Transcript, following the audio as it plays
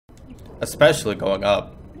Especially going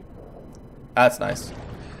up. That's nice.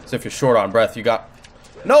 So if you're short on breath, you got...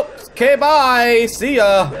 Nope! Okay, bye! See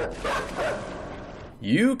ya!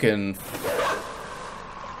 You can...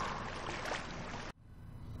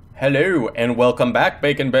 Hello, and welcome back,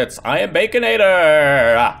 Baken Bits. I am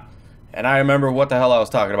Bakenator! And I remember what the hell I was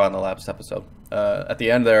talking about in the last episode. At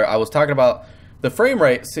the end there, I was talking about... The frame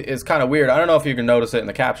rate is kind of weird. I don't know if you can notice it in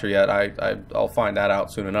the capture yet. I'll find that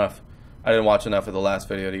out soon enough. I didn't watch enough of the last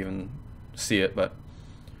video to even see it, but...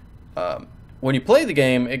 when you play the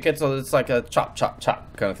game, it's like a chop, chop,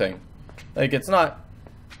 chop kind of thing. Like, it's not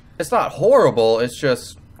horrible, it's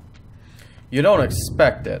just... You don't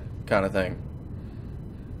expect it, kind of thing.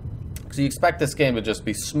 So you expect this game to just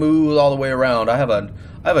be smooth all the way around. I have a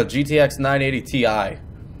GTX 980 Ti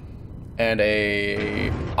and a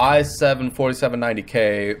i7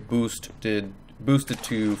 4790K boosted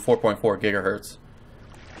to 4.4 gigahertz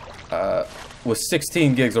with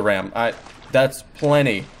 16 gigs of RAM. That's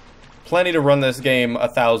plenty to run this game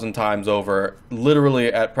 1,000 times over,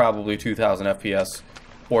 literally at probably 2,000 FPS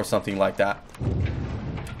or something like that.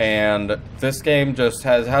 And this game just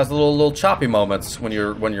has little choppy moments when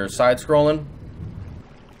you're side scrolling.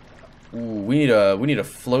 Ooh, we need a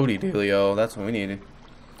floaty dealio. That's what we need.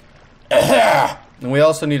 And we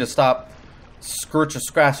also need to stop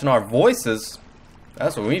scratching our voices.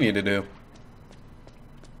 That's what we need to do.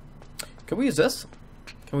 Can we use this?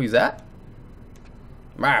 Can we use that?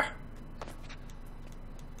 Mah.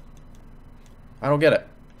 I don't get it.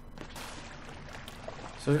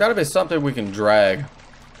 So there's got to be something we can drag.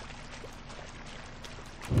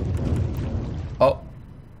 Oh.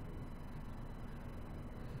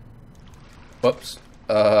 Whoops.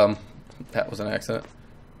 That was an accident.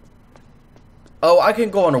 Oh, I can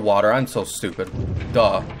go underwater. I'm so stupid.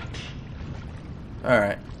 Duh.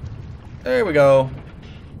 Alright. There we go.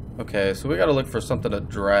 Okay, so we gotta look for something to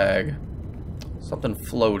drag. Something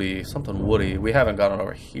floaty, something woody. We haven't gotten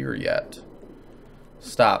over here yet.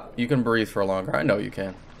 Stop. You can breathe for longer. I know you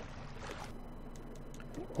can.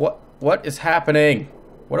 What is happening?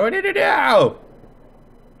 What do I need to do?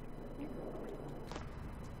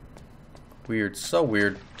 Weird. So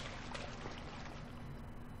weird.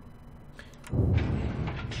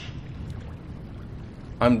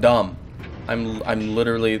 I'm dumb. I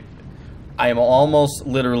am almost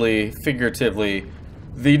literally, figuratively,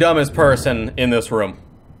 the dumbest person in this room.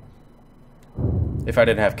 If I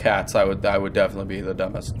didn't have cats, I would definitely be the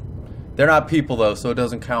dumbest. They're not people though, so it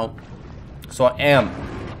doesn't count. So I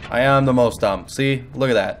am the most dumb. See? Look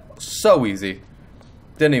at that. So easy.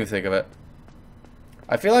 Didn't even think of it.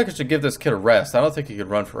 I feel like I should give this kid a rest. I don't think he could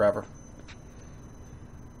run forever.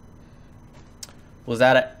 Was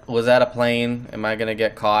that a plane? Am I gonna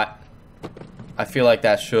get caught? I feel like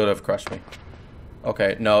that should have crushed me.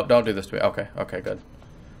 Okay, no, don't do this to me. Okay, good.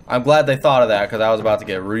 I'm glad they thought of that because I was about to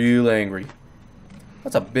get real angry.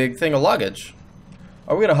 That's a big thing of luggage.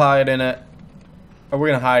 Are we gonna hide in it? Are we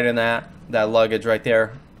gonna hide in that luggage right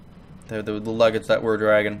there? The luggage that we're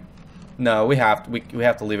dragging? No, we have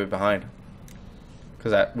to leave it behind.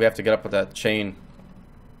 Because we have to get up with that chain.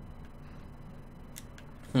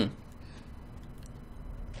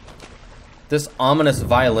 This ominous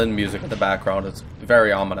violin music in the background is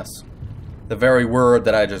very ominous. The very word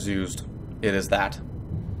that I just used. It is that.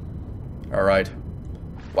 Alright.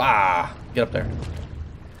 Wow. Get up there.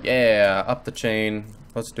 Yeah, up the chain.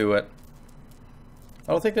 Let's do it.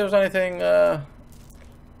 I don't think there's anything,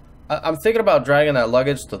 I'm thinking about dragging that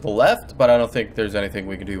luggage to the left, but I don't think there's anything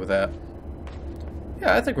we can do with that.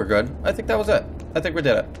 Yeah, I think we're good. I think that was it. I think we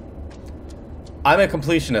did it. I'm a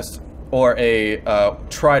completionist. Or a,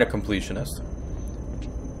 try to completionist.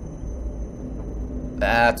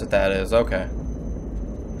 That's what that is. Okay.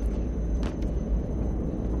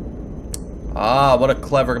 Ah, what a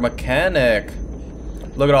clever mechanic.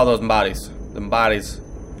 Look at all those bodies. Them bodies.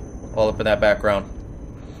 All up in that background.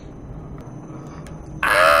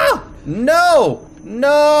 Ah! No!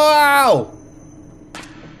 No!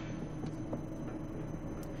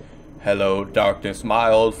 Hello, darkness, my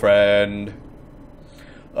old friend.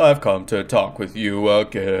 I've come to talk with you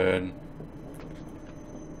again.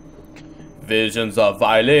 Visions of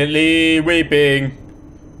violently weeping.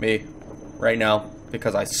 Me. Right now.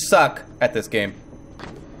 Because I suck at this game.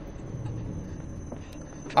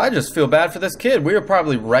 I just feel bad for this kid. We are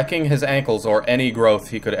probably wrecking his ankles or any growth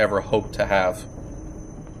he could ever hope to have.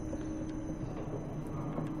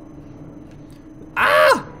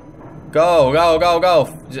 Ah! Go, go, go,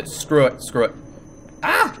 go. Just screw it, screw it.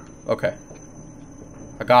 Ah! Okay.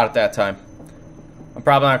 I got it that time. I'm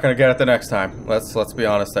probably not gonna get it the next time. Let's be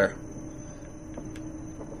honest there.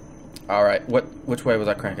 All right, which way was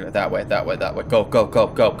I cranking it? That way, that way, that way. Go, go, go,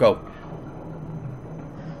 go, go.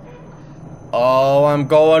 Oh, I'm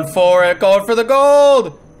going for it. Going for the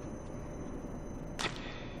gold.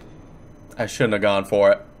 I shouldn't have gone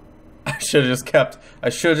for it. I should have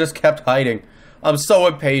just kept hiding. I'm so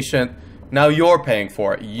impatient. Now you're paying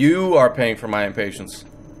for it. You are paying for my impatience.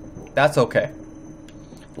 That's okay.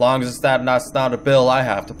 As long as that's not a bill I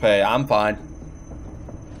have to pay, I'm fine.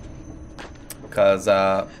 Because,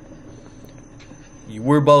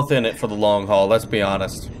 we're both in it for the long haul, let's be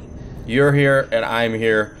honest. You're here, and I'm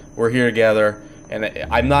here. We're here together. And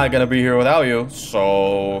I'm not going to be here without you,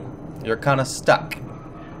 so you're kind of stuck. You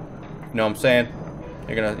know what I'm saying?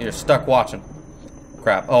 You're stuck watching.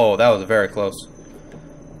 Crap. Oh, that was very close.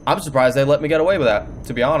 I'm surprised they let me get away with that,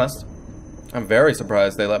 to be honest. I'm very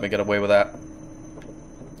surprised they let me get away with that.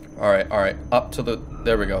 Alright. Up to the...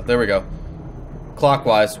 There we go.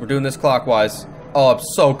 Clockwise. We're doing this clockwise. Oh, I'm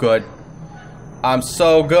so good. I'm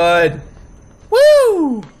so good.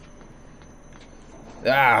 Woo!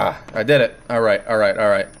 Ah, I did it. Alright.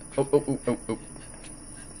 Oh.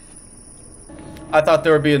 I thought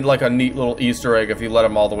there would be like a neat little Easter egg if you let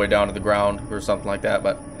them all the way down to the ground or something like that,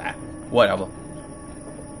 but whatever.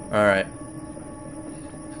 Alright.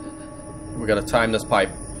 We gotta time this pipe.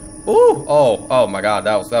 Ooh! Oh my god,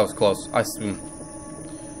 that was close.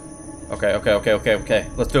 Okay.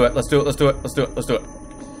 Let's do it.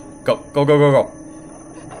 Go.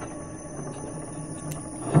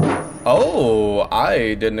 Oh,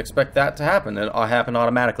 I didn't expect that to happen. It happened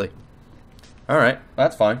automatically. Alright,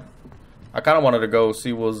 that's fine. I kind of wanted to go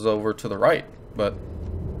see what was over to the right, but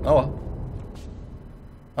oh well.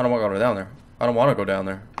 I don't want to go down there. I don't want to go down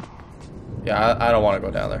there. Yeah, I don't want to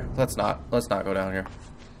go down there. Let's not go down here.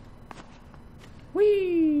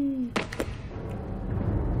 Whee!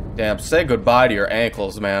 Damn, say goodbye to your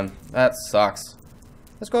ankles, man. That sucks.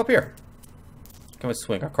 Let's go up here. Can we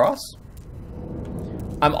swing across?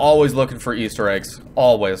 I'm always looking for Easter eggs.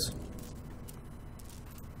 Always.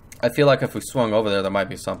 I feel like if we swung over there might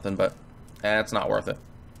be something, but it's not worth it.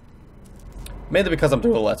 Mainly because I'm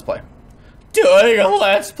doing a Let's Play. Doing a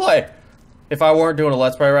Let's Play! If I weren't doing a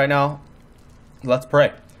Let's Play right now, let's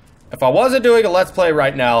pray. If I wasn't doing a Let's Play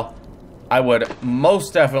right now, I would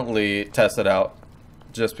most definitely test it out.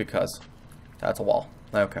 Just because. That's a wall.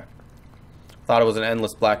 Okay. Thought it was an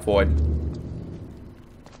endless black void.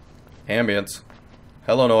 Ambience.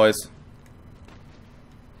 Hello, noise.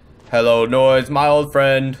 Hello, noise, my old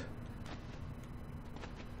friend.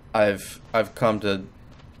 I've come to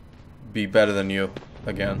be better than you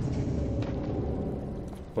again.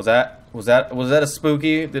 Was that a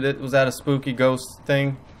spooky? Was that a spooky ghost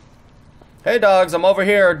thing? Hey dogs, I'm over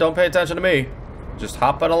here. Don't pay attention to me. Just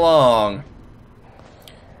hopping along.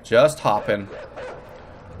 Just hopping.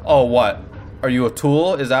 Oh, what? Are you a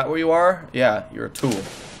tool? Is that what you are? Yeah, you're a tool.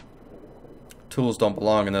 Tools don't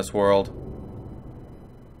belong in this world.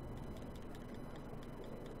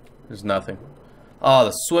 There's nothing. Oh,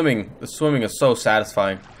 the swimming is so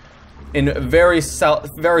satisfying. In very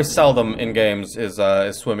seldom in games is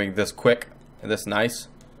swimming this quick and this nice.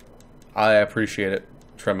 I appreciate it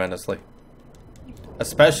tremendously.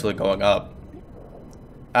 Especially going up.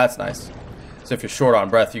 That's nice. So if you're short on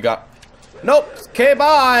breath, you got... Nope! Okay,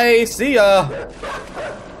 bye! See ya!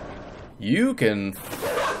 You can...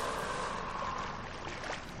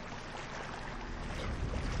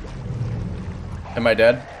 Am I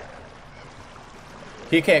dead?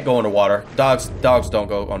 He can't go underwater. Dogs don't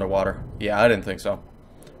go underwater. Yeah, I didn't think so.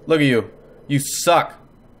 Look at you. You suck.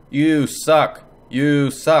 You suck.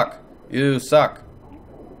 You suck. You suck.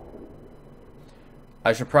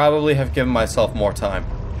 I should probably have given myself more time.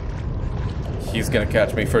 He's gonna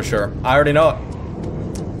catch me for sure. I already know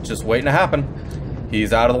it. Just waiting to happen.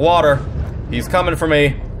 He's out of the water. He's coming for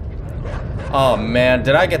me. Oh man,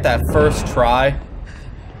 did I get that first try?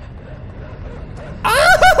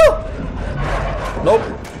 Ah! Nope.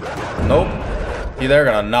 Nope. They're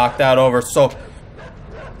gonna knock that over so...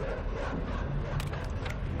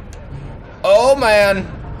 Oh man.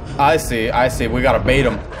 I see. We gotta bait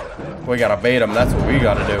him. That's what we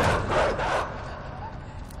gotta do.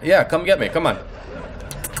 Yeah, come get me. Come on.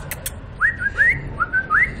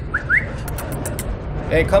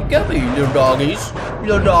 Hey, come get me, you little doggies.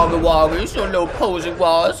 Little doggy woggies. Your little posy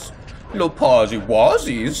was. Little posy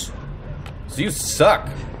wazzies. So you suck.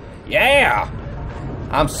 Yeah.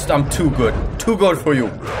 I'm too good. Too good for you.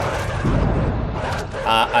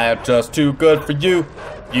 I am just too good for you.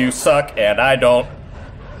 You suck and I don't.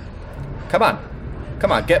 Come on.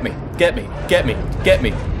 Come on, get me. Get me.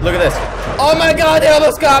 Look at this. Oh my god, they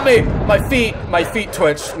almost got me. My feet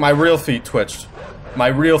twitched. My real feet twitched.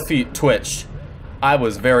 I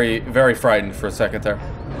was very, very frightened for a second there.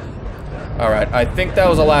 Alright, I think that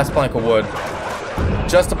was the last plank of wood.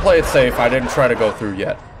 just to play it safe, I didn't try to go through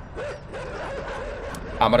yet.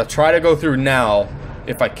 I'm gonna try to go through now.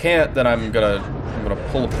 If I can't, then I'm gonna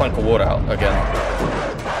pull a plank of wood out again.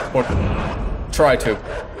 Or try to.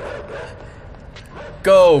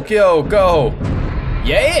 Go, yo, go.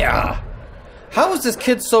 Yeah! How is this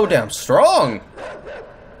kid so damn strong?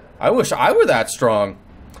 I wish I were that strong.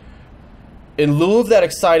 In lieu of that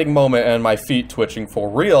exciting moment and my feet twitching for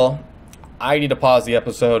real, I need to pause the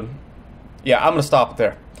episode. Yeah, I'm gonna stop it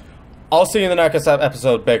there. I'll see you in the next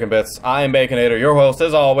episode, Baken Bits. I am Bakenator, your host,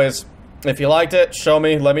 as always. If you liked it, show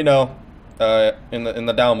me, let me know. In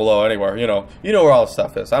the down below, anywhere. You know where all the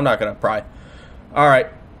stuff is. I'm not gonna pry. Alright.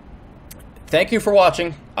 Thank you for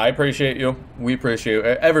watching. I appreciate you. We appreciate you.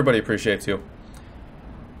 Everybody appreciates you.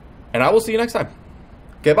 And I will see you next time.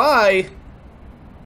 Goodbye!